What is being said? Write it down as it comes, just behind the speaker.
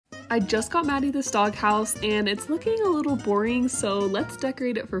I just got Maddie this doghouse and it's looking a little boring, so let's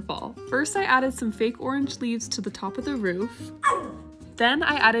decorate it for fall. First, I added some fake orange leaves to the top of the roof. Then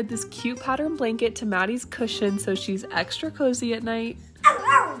I added this cute pattern blanket to Maddie's cushion so she's extra cozy at night.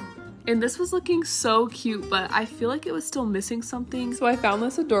 And this was looking so cute, but I feel like it was still missing something. So I found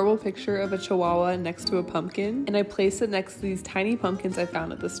this adorable picture of a chihuahua next to a pumpkin, and I placed it next to these tiny pumpkins I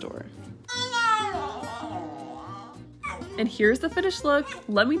found at the store. And here's the finished look.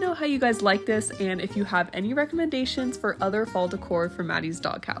 Let me know how you guys like this and if you have any recommendations for other fall decor for Maddie's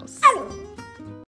doghouse.